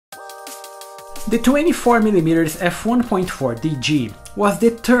The 24mm f1.4 DG was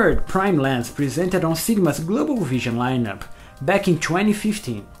the third prime lens presented on Sigma's Global Vision lineup back in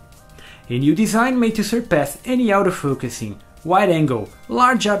 2015. A new design made to surpass any autofocusing, wide-angle,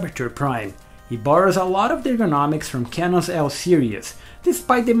 large-aperture prime. It borrows a lot of the ergonomics from Canon's L series,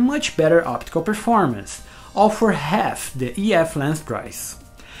 despite the much better optical performance, all for half the EF lens price.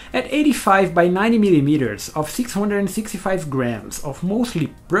 At 85 by 90mm of 665 grams of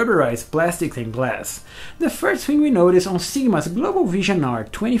mostly rubberized plastics and glass, the first thing we notice on Sigma's Global Vision R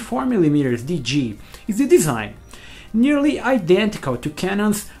 24mm DG is the design. Nearly identical to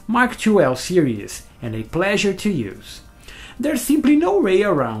Canon's Mark II L series, and a pleasure to use. There's simply no way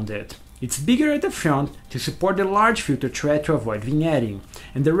around it. It's bigger at the front to support the large filter thread to avoid vignetting,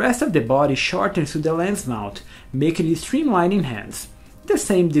 and the rest of the body shortens to the lens mount, making it streamlined in hands. The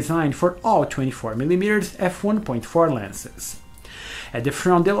same design for all 24mm f1.4 lenses. At the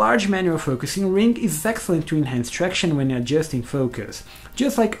front, the large manual focusing ring is excellent to enhance traction when adjusting focus,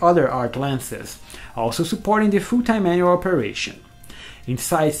 just like other art lenses, also supporting the full-time manual operation.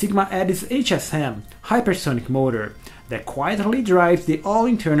 Inside, Sigma adds HSM hypersonic motor that quietly drives the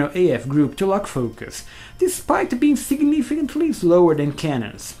all-internal AF group to lock focus, despite being significantly slower than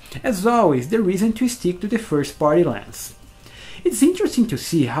Canon's, as always the reason to stick to the first-party lens. It's interesting to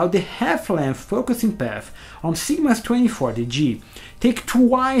see how the half-length focusing path on Sigma's 24DG take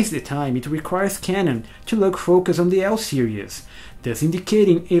twice the time it requires Canon to lock focus on the L series, thus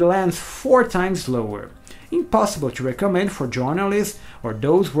indicating a lens 4 times slower. Impossible to recommend for journalists or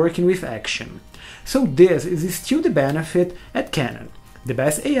those working with action. So this is still the benefit at Canon, the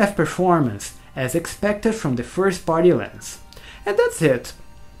best AF performance as expected from the first-party lens. And that's it.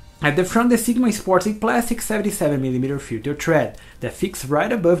 At the front, the Sigma sports a plastic 77mm filter thread that fixes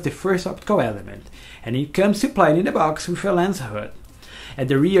right above the first optical element, and it comes supplied in the box with a lens hood. At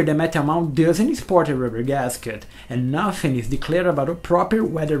the rear, the metal mount doesn't sport a rubber gasket, and nothing is declared about a proper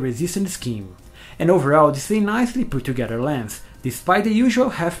weather-resistant scheme. And overall, this is a nicely put together lens, despite the usual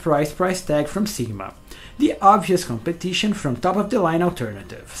half-price price tag from Sigma, the obvious competition from top-of-the-line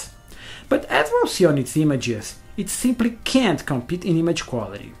alternatives. But as we'll see on its images, it simply can't compete in image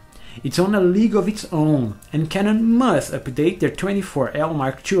quality. It's on a league of its own, and Canon must update their 24L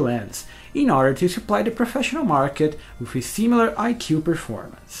Mark II lens in order to supply the professional market with a similar IQ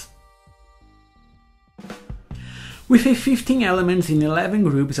performance. With a 15 elements in 11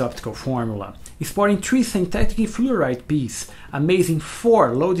 groups optical formula, sporting 3 synthetic fluorite pieces, amazing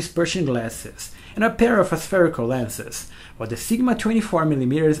 4 low dispersion glasses, and a pair of spherical lenses, what the Sigma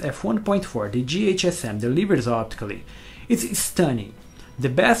 24mm f1.4 DG HSM delivers optically, is stunning. The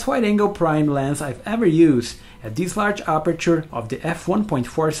best wide-angle prime lens I've ever used at this large aperture of the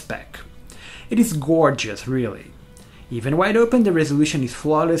f1.4 spec. It is gorgeous, really. Even wide open, the resolution is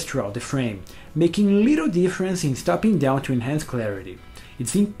flawless throughout the frame, making little difference in stopping down to enhance clarity.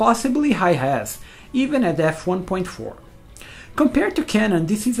 It's impossibly high-res, even at f1.4. Compared to Canon,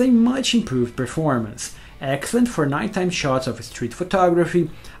 this is a much improved performance, excellent for nighttime shots of street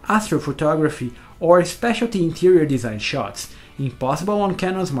photography, astrophotography, or specialty interior design shots, impossible on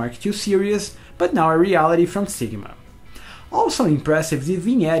Canon's Mark II series, but now a reality from Sigma. Also impressive is the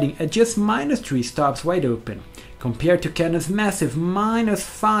vignetting at just -3 stops wide open, compared to Canon's massive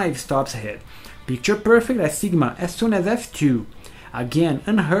 -5 stops ahead, picture perfect at Sigma as soon as f2, again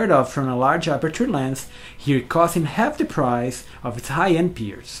unheard of from a large aperture lens, here costing half the price of its high-end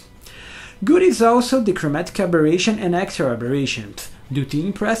peers. Good is also the chromatic aberration and extra aberrations, due to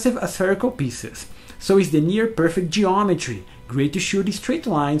impressive spherical pieces, so is the near-perfect geometry, great to shoot straight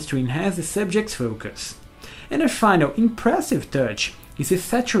lines to enhance the subject's focus. And a final impressive touch is the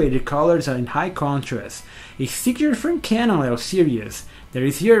saturated colors in high contrast, a signature from Canon L series that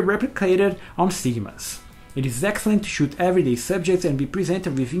is here replicated on Sigma's. It is excellent to shoot everyday subjects and be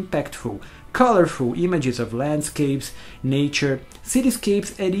presented with impactful, colorful images of landscapes, nature,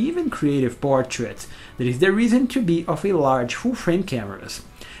 cityscapes, and even creative portraits that is the reason to be of a large full-frame cameras,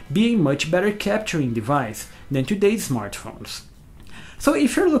 being much better capturing device than today's smartphones. So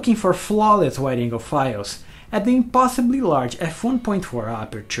if you're looking for flawless wide-angle files at the impossibly large f1.4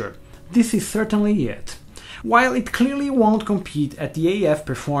 aperture, this is certainly it. While it clearly won't compete at the AF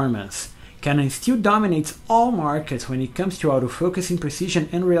performance, Canon still dominates all markets when it comes to autofocusing precision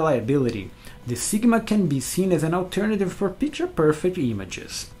and reliability. The Sigma can be seen as an alternative for picture-perfect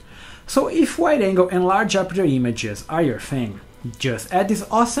images. So if wide-angle and large aperture images are your thing, just add this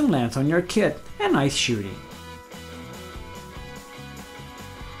awesome lens on your kit and nice shooting.